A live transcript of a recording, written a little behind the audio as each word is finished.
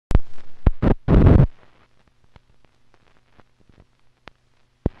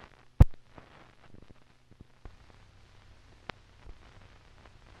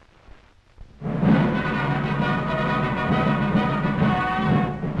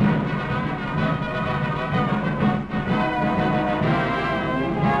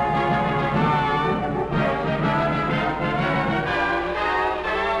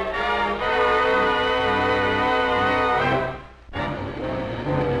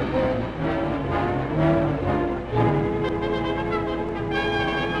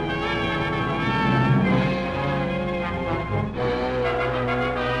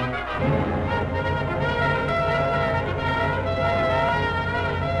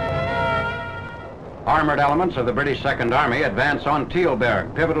Armored elements of the British Second Army advance on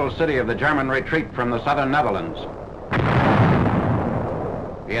Tilburg, pivotal city of the German retreat from the southern Netherlands.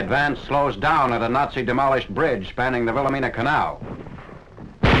 The advance slows down at a Nazi-demolished bridge spanning the Wilhelmina Canal.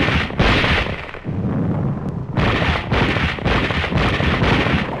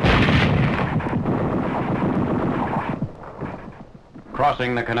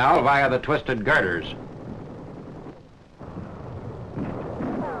 Crossing the canal via the twisted girders.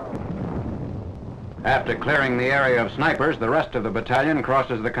 After clearing the area of snipers, the rest of the battalion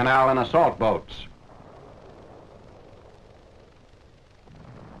crosses the canal in assault boats.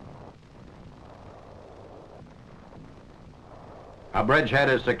 A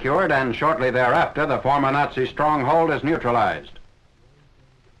bridgehead is secured, and shortly thereafter, the former Nazi stronghold is neutralized.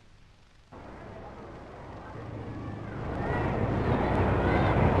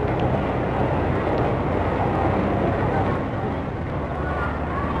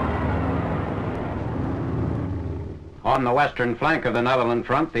 On the western flank of the Netherlands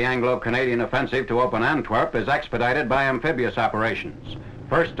front, the Anglo-Canadian offensive to open Antwerp is expedited by amphibious operations.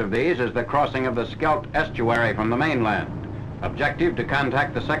 First of these is the crossing of the Scheldt estuary from the mainland. Objective to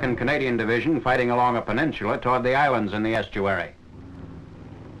contact the 2nd Canadian Division fighting along a peninsula toward the islands in the estuary.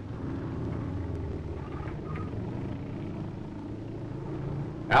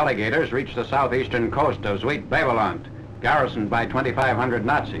 Alligators reach the southeastern coast of Zuid-Beveland, garrisoned by 2,500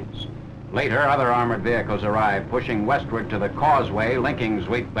 Nazis. Later, other armored vehicles arrive, pushing westward to the causeway linking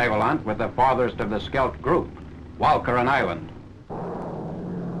Zuid-Beveland with the farthest of the Scheldt group, Walcheren Island.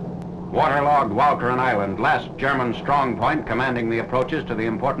 Waterlogged Walcheren Island, last German strong point commanding the approaches to the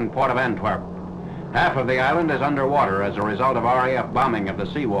important port of Antwerp. Half of the island is underwater as a result of RAF bombing of the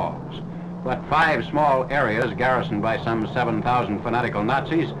seawalls. But 5 small areas garrisoned by some 7,000 fanatical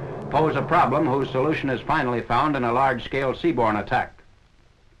Nazis pose a problem whose solution is finally found in a large-scale seaborne attack.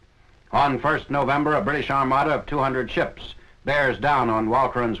 On 1st November, a British armada of 200 ships bears down on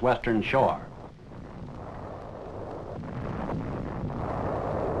Walcheren's western shore.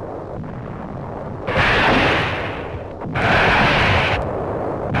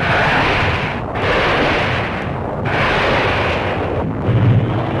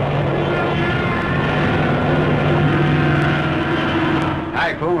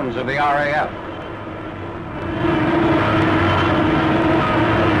 Typhoons of the RAF.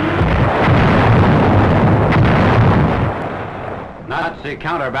 Nazi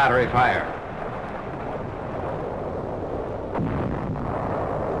counter-battery fire.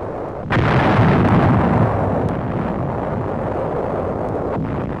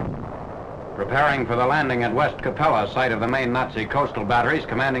 Preparing for the landing at West Capella, site of the main Nazi coastal batteries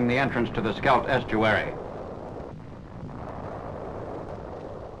commanding the entrance to the Scheldt estuary.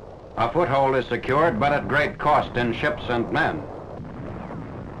 A foothold is secured, but at great cost in ships and men.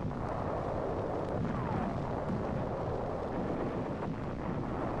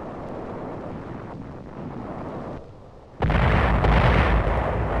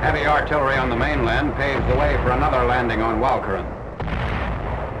 Heavy artillery on the mainland paves the way for another landing on Walcheren.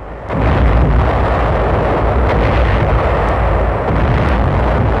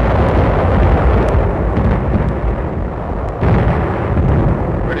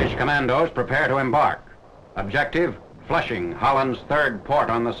 British commandos prepare to embark. Objective, Flushing, Holland's 3rd port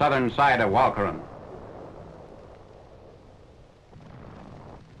on the southern side of Walcheren.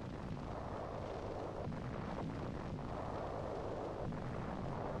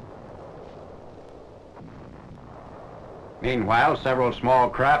 Meanwhile, several small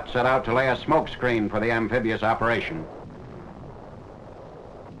craft set out to lay a smoke screen for the amphibious operation.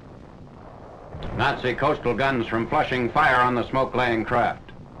 Nazi coastal guns from Flushing fire on the smoke-laying craft.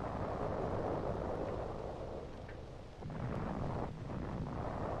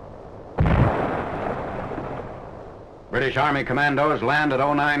 British Army commandos land at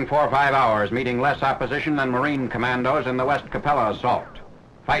 0945 hours, meeting less opposition than Marine commandos in the West Capella assault.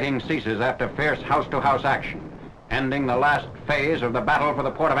 Fighting ceases after fierce house-to-house action, ending the last phase of the battle for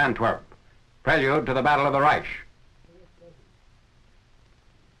the port of Antwerp, prelude to the Battle of the Reich.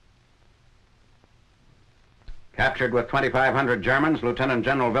 Captured with 2,500 Germans, Lieutenant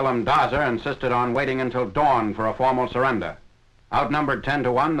General Wilhelm Daser insisted on waiting until dawn for a formal surrender. Outnumbered 10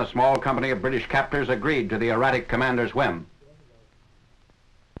 to 1, the small company of British captors agreed to the erratic commander's whim.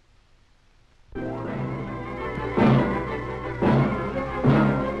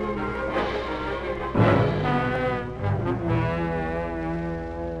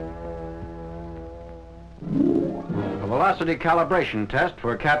 Velocity calibration test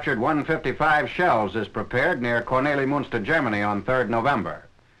for captured 155 shells is prepared near Kornelimünster, Germany on 3rd November.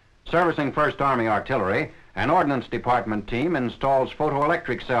 Servicing 1st Army Artillery, an Ordnance Department team installs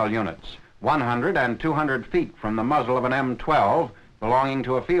photoelectric cell units 100 and 200 feet from the muzzle of an M12 belonging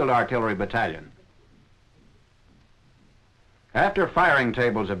to a field artillery battalion. After firing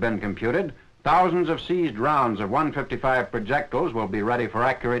tables have been computed, thousands of seized rounds of 155 projectiles will be ready for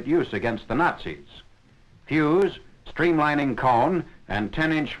accurate use against the Nazis. Fuse, streamlining cone, and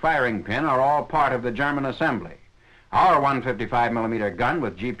 10-inch firing pin are all part of the German assembly. Our 155mm gun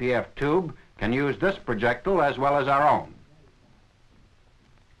with GPF tube can use this projectile as well as our own.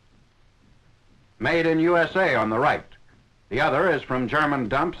 Made in USA on the right. The other is from German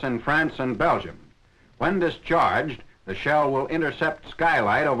dumps in France and Belgium. When discharged, the shell will intercept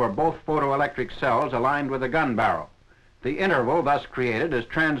skylight over both photoelectric cells aligned with the gun barrel. The interval thus created is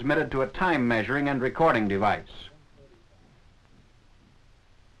transmitted to a time measuring and recording device.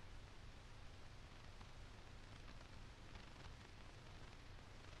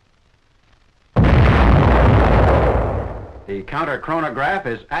 The counter chronograph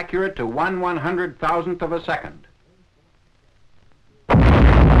is accurate to 1/100,000th of a second.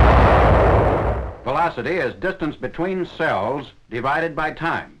 Velocity is distance between cells divided by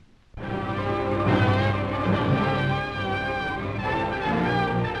time.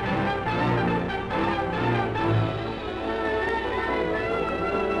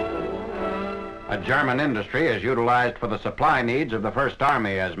 A German industry is utilized for the supply needs of the First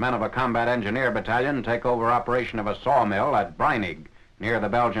Army as men of a combat engineer battalion take over operation of a sawmill at Breinig, near the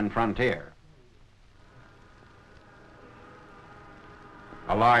Belgian frontier.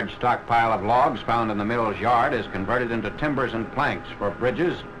 A large stockpile of logs found in the mill's yard is converted into timbers and planks for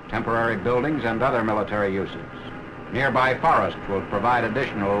bridges, temporary buildings, and other military uses. Nearby forest will provide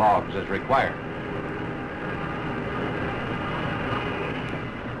additional logs as required.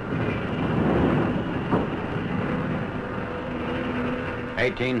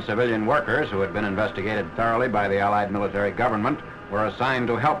 Eighteen civilian workers who had been investigated thoroughly by the Allied military government were assigned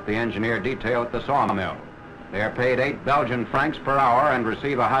to help the engineer detail at the sawmill. They are paid 8 Belgian francs per hour and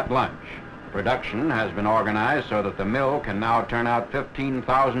receive a hot lunch. Production has been organized so that the mill can now turn out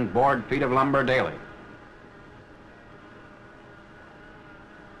 15,000 board feet of lumber daily.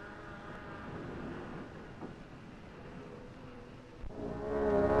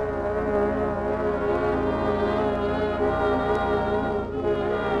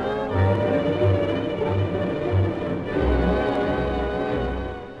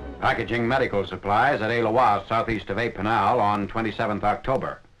 Packaging medical supplies at Eloise, southeast of Epinal, on 27th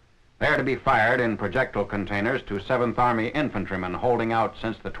October. They are to be fired in projectile containers to 7th Army infantrymen holding out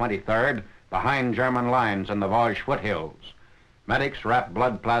since the 23rd behind German lines in the Vosges foothills. Medics wrap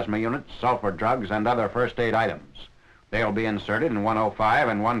blood plasma units, sulfur drugs, and other first aid items. They'll be inserted in 105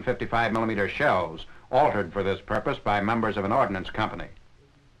 and 155mm shells, altered for this purpose by members of an ordnance company.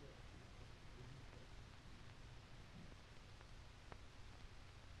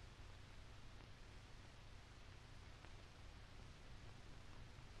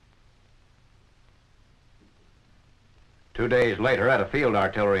 Two days later, at a field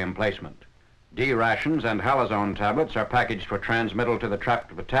artillery emplacement, D rations and halazone tablets are packaged for transmittal to the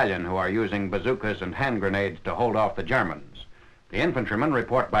trapped battalion, who are using bazookas and hand grenades to hold off the Germans. The infantrymen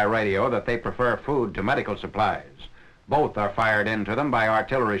report by radio that they prefer food to medical supplies. Both are fired into them by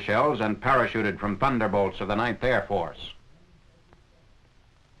artillery shells and parachuted from thunderbolts of the 9th Air Force.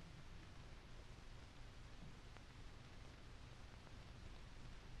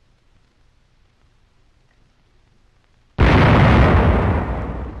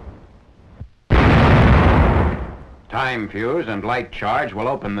 Time fuse and light charge will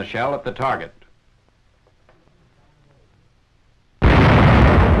open the shell at the target.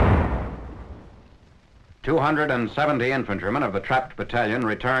 "270 infantrymen of the trapped battalion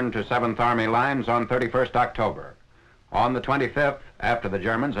returned to 7th Army lines on 31st October. On the 25th, after the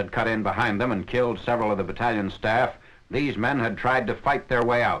Germans had cut in behind them and killed several of the battalion's staff, these men had tried to fight their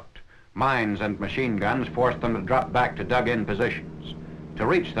way out. Mines and machine guns forced them to drop back to dug-in positions. To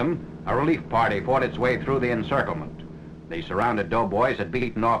reach them, a relief party fought its way through the encirclement. The surrounded doughboys had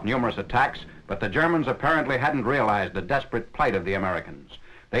beaten off numerous attacks, but the Germans apparently hadn't realized the desperate plight of the Americans.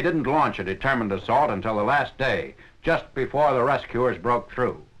 They didn't launch a determined assault until the last day, just before the rescuers broke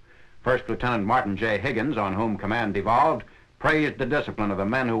through. First Lieutenant Martin J. Higgins, on whom command devolved, praised the discipline of the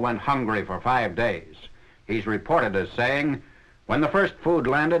men who went hungry for 5 days. He's reported as saying, "When the first food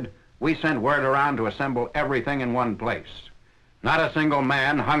landed, we sent word around to assemble everything in one place. Not a single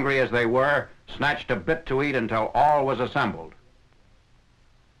man, hungry as they were, snatched a bit to eat until all was assembled."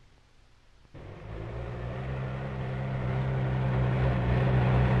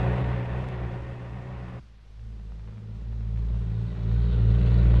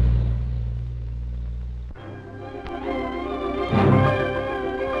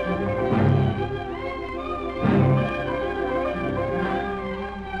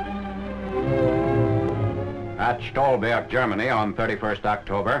 At Stolberg, Germany on 31st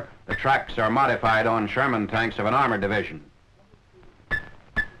October, the tracks are modified on Sherman tanks of an armored division.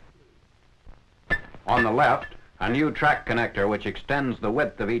 On the left, a new track connector which extends the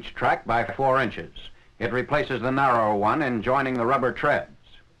width of each track by 4 inches. It replaces the narrower one in joining the rubber treads.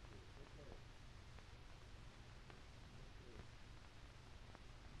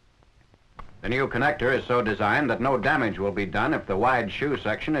 The new connector is so designed that no damage will be done if the wide shoe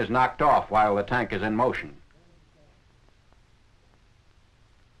section is knocked off while the tank is in motion.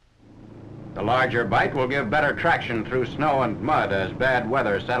 The larger bite will give better traction through snow and mud as bad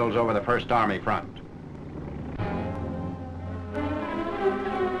weather settles over the First Army front.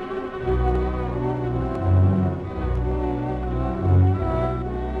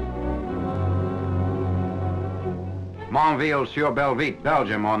 Montville-sur-Belvitte,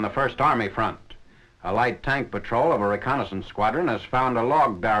 Belgium, on the First Army front. A light tank patrol of a reconnaissance squadron has found a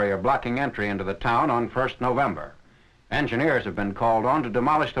log barrier blocking entry into the town on 1st November. Engineers have been called on to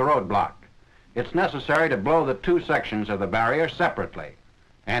demolish the road block. It's necessary to blow the 2 sections of the barrier separately.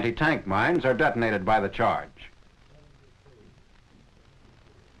 Anti-tank mines are detonated by the charge.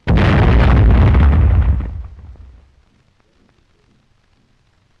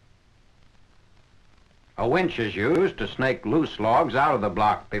 A winch is used to snake loose logs out of the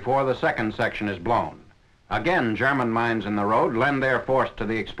block before the 2nd section is blown. Again, German mines in the road lend their force to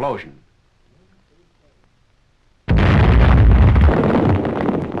the explosion.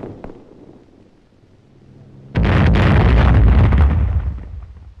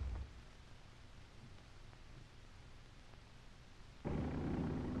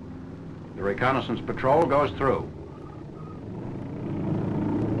 The reconnaissance patrol goes through.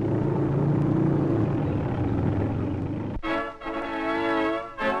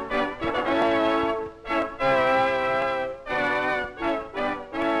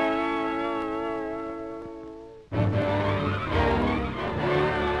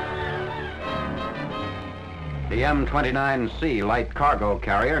 The M29-C light cargo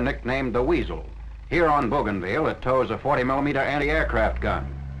carrier, nicknamed the Weasel. Here on Bougainville, it tows a 40mm anti-aircraft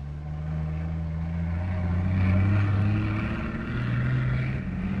gun.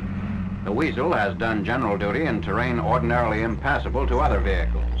 The Weasel has done general duty in terrain ordinarily impassable to other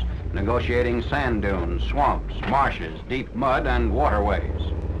vehicles, negotiating sand dunes, swamps, marshes, deep mud, and waterways.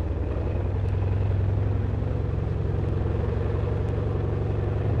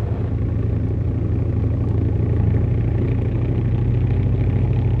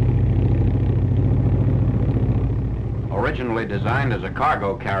 Originally designed as a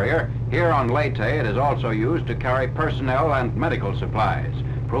cargo carrier, here on Leyte it is also used to carry personnel and medical supplies,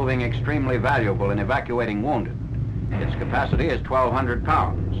 proving extremely valuable in evacuating wounded. Its capacity is 1,200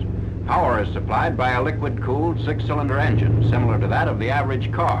 pounds. Power is supplied by a liquid-cooled 6-cylinder engine, similar to that of the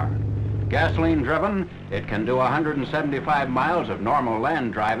average car. Gasoline-driven, it can do 175 miles of normal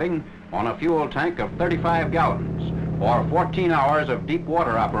land driving on a fuel tank of 35 gallons, or 14 hours of deep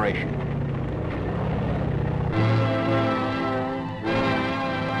water operation.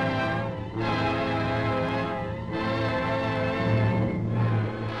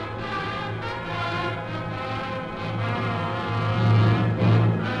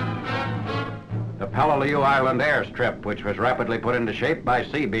 Palau Island airstrip, which was rapidly put into shape by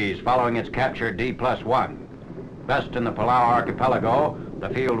Seabees following its capture D+1. Best in the Palau archipelago, the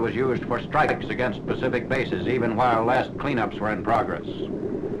field was used for strikes against Pacific bases even while last cleanups were in progress.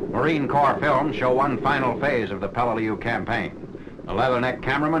 Marine Corps films show one final phase of the Palau campaign. The leatherneck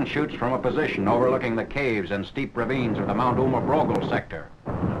cameraman shoots from a position overlooking the caves and steep ravines of the Mount Umabrogel sector.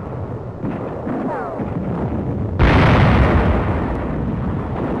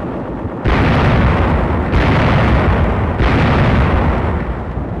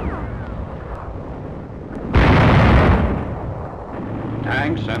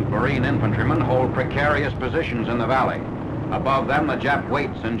 Tanks and Marine infantrymen hold precarious positions in the valley. Above them, the Jap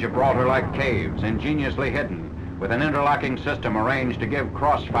waits in Gibraltar-like caves, ingeniously hidden, with an interlocking system arranged to give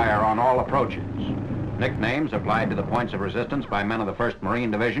crossfire on all approaches. Nicknames applied to the points of resistance by men of the 1st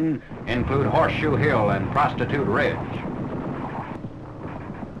Marine Division include Horseshoe Hill and Prostitute Ridge.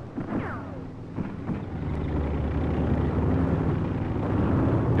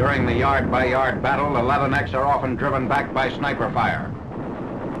 During the yard-by-yard battle, the Leathernecks are often driven back by sniper fire.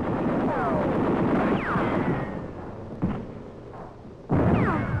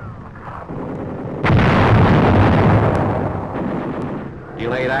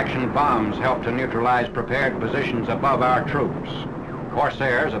 Delayed action bombs help to neutralize prepared positions above our troops.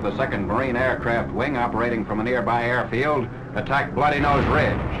 Corsairs of the 2nd Marine Aircraft Wing, operating from a nearby airfield, attack Bloody Nose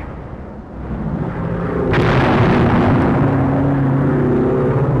Ridge.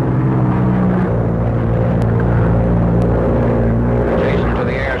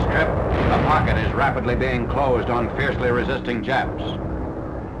 rapidly being closed on fiercely resisting Japs.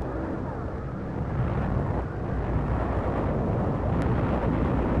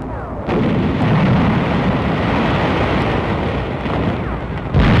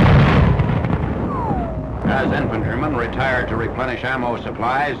 As infantrymen retire to replenish ammo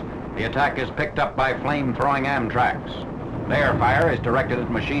supplies, the attack is picked up by flame-throwing Amtraks. Their fire is directed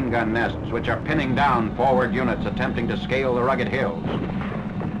at machine gun nests, which are pinning down forward units attempting to scale the rugged hills.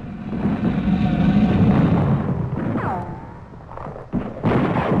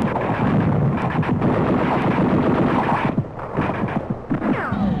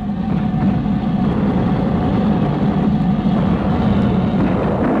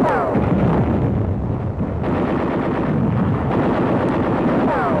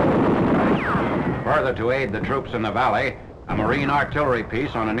 Further to aid the troops in the valley, a Marine artillery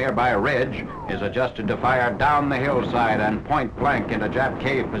piece on a nearby ridge is adjusted to fire down the hillside and point blank into Jap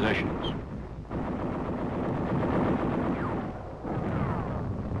cave positions.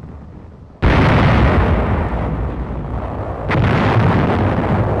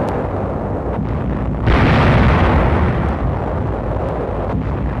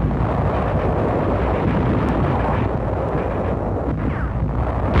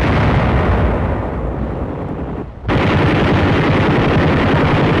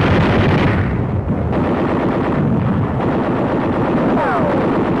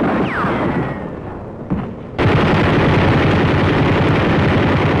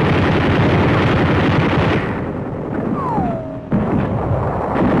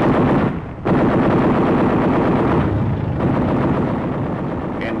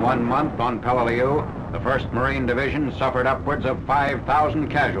 On Peleliu, the 1st Marine Division suffered upwards of 5,000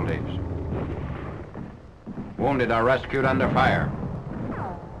 casualties. Wounded are rescued under fire.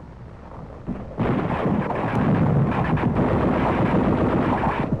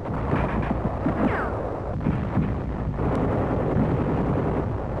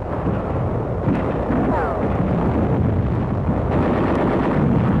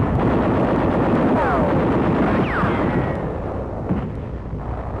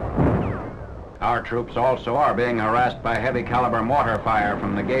 Our troops also are being harassed by heavy caliber mortar fire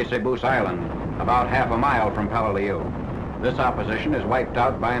from the Geisebus Island, about half a mile from Peleliu. This opposition is wiped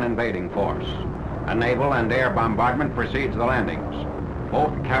out by an invading force. A naval and air bombardment precedes the landings.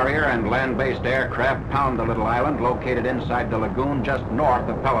 Both carrier and land-based aircraft pound the little island located inside the lagoon just north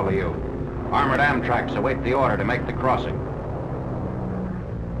of Peleliu. Armored Amtraks await the order to make the crossing.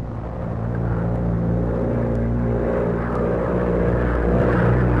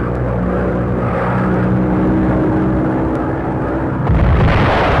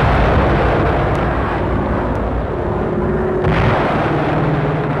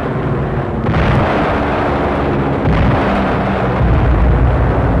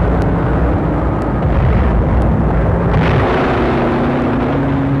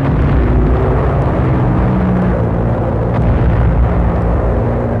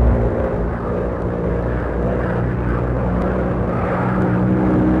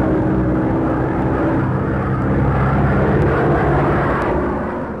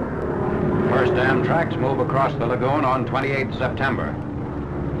 Move across the lagoon on 28 September.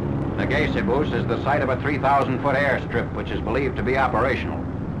 The Geisebus is the site of a 3,000-foot airstrip which is believed to be operational.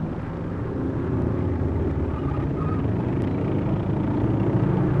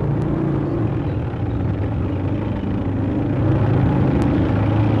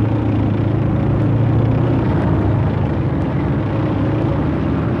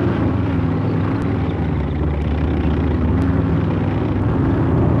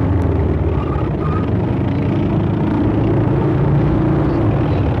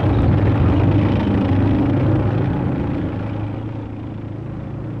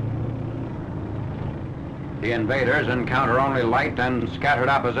 The invaders encounter only light and scattered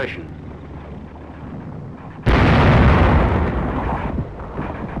opposition.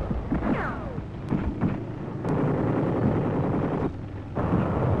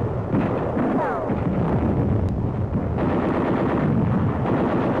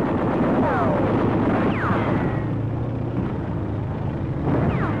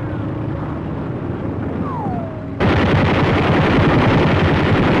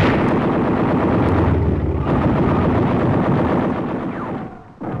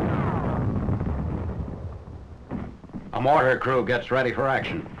 A mortar crew gets ready for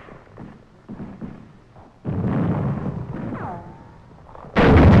action.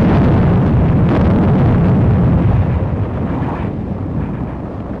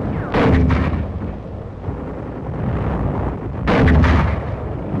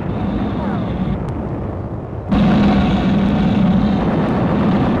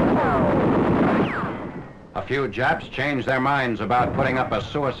 few Japs change their minds about putting up a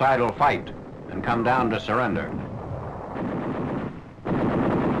suicidal fight and come down to surrender.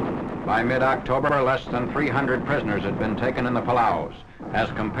 By mid-October, less than 300 prisoners had been taken in the Palaus, as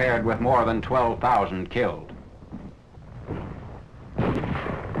compared with more than 12,000 killed.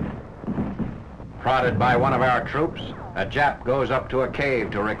 Prodded by one of our troops, a Jap goes up to a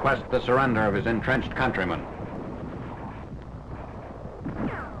cave to request the surrender of his entrenched countrymen.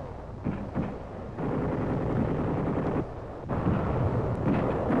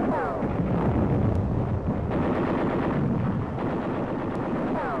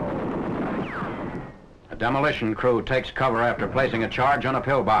 A demolition crew takes cover after placing a charge on a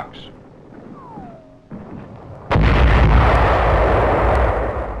pillbox.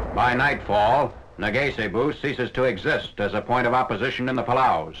 By nightfall, Nagesebu ceases to exist as a point of opposition in the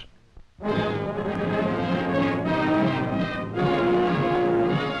Palaus.